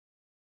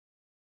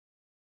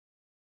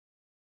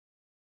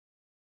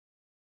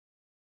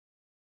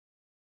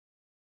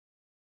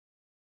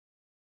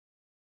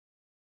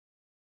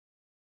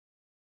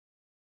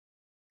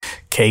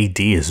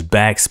KD is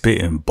back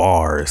spitting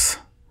bars.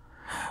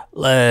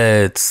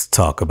 Let's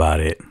talk about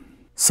it.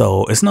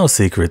 So it's no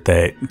secret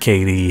that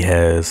KD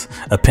has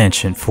a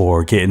penchant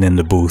for getting in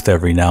the booth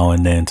every now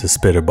and then to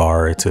spit a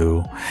bar or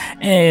two.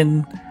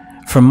 And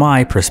from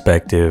my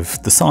perspective,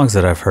 the songs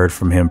that I've heard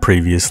from him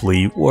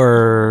previously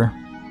were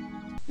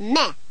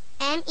meh.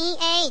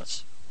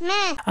 M-E-H.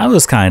 Meh. I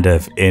was kind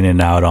of in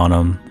and out on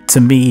them. To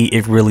me,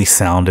 it really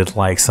sounded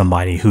like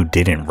somebody who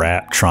didn't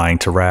rap trying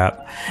to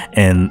rap.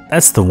 And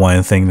that's the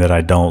one thing that I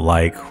don't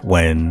like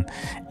when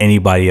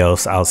anybody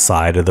else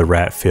outside of the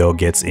rap field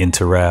gets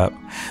into rap.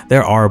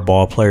 There are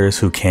ball players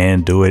who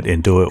can do it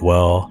and do it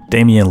well.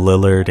 Damian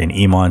Lillard and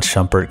Iman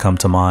Shumpert come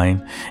to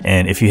mind.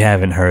 And if you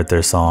haven't heard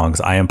their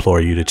songs, I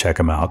implore you to check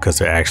them out because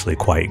they're actually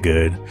quite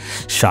good.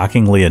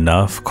 Shockingly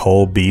enough,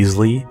 Cole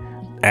Beasley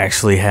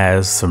actually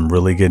has some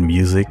really good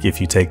music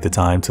if you take the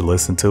time to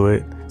listen to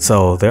it.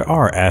 So there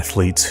are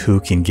athletes who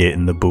can get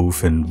in the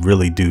booth and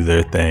really do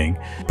their thing.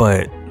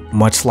 But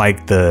much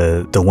like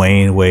the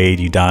Dwayne Wade,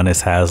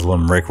 Udonis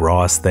Haslem, Rick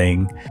Ross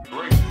thing,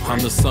 I'm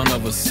the son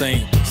of a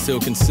saint, still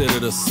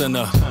considered a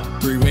sinner.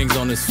 3 rings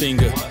on his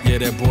finger, yeah,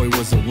 that boy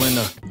was a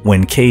winner.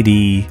 When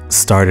KD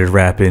started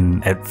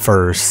rapping at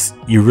first,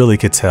 you really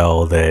could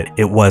tell that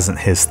it wasn't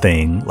his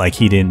thing. Like,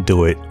 he didn't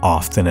do it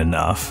often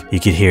enough. You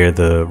could hear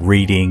the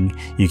reading,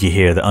 you could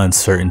hear the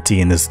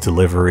uncertainty in his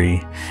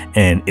delivery,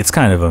 and it's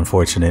kind of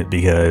unfortunate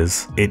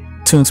because it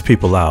tunes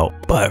people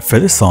out. But for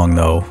this song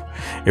though,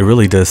 it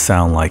really does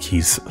sound like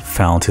he's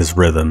found his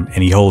rhythm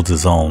and he holds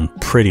his own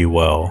pretty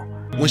well.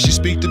 When she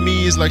speak to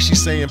me, it's like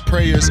she's saying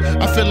prayers.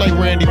 I feel like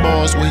Randy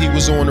Moss when he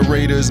was on the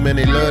Raiders. Man,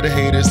 they love the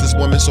haters. This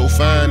woman so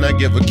fine, I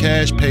give her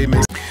cash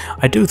payments.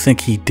 I do think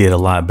he did a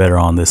lot better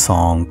on this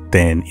song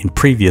than in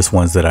previous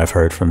ones that I've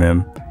heard from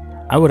him.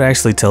 I would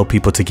actually tell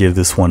people to give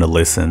this one a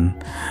listen.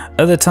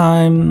 Other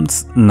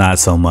times, not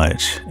so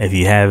much. If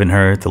you haven't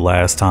heard the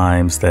last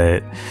times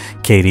that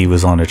KD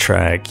was on the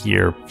track,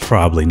 you're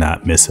probably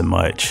not missing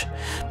much.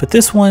 But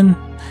this one,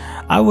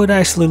 I would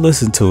actually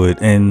listen to it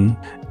and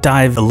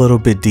dive a little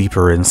bit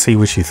deeper and see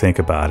what you think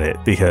about it,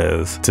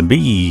 because to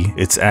me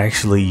it's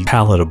actually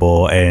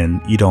palatable and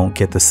you don't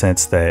get the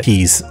sense that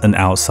he's an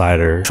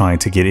outsider trying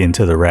to get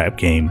into the rap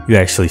game. You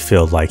actually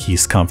feel like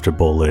he's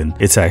comfortable and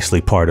it's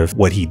actually part of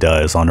what he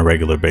does on a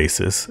regular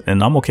basis,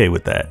 and I'm okay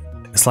with that.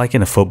 It's like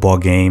in a football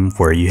game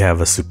where you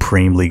have a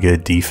supremely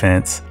good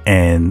defense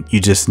and you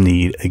just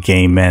need a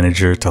game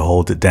manager to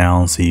hold it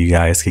down so you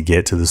guys could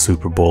get to the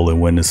Super Bowl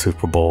and win the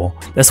Super Bowl.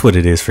 That's what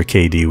it is for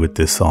KD with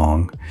this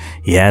song.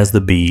 He has the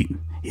beat,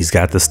 he's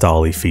got the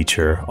Stalley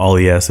feature. All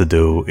he has to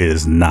do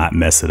is not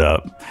mess it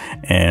up.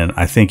 And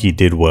I think he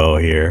did well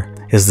here.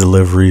 His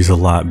delivery's a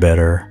lot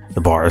better. The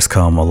bars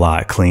come a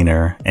lot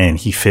cleaner and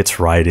he fits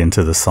right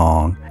into the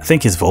song. I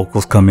think his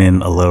vocals come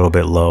in a little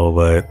bit low,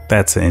 but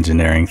that's an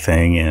engineering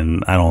thing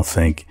and I don't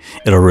think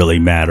it'll really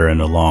matter in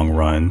the long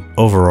run.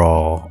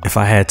 Overall, if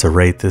I had to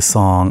rate this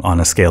song on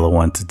a scale of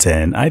 1 to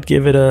 10, I'd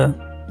give it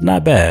a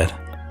not bad.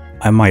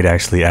 I might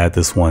actually add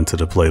this one to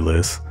the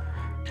playlist.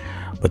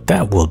 But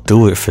that will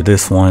do it for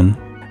this one.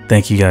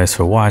 Thank you guys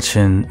for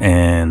watching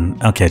and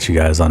I'll catch you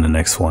guys on the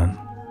next one.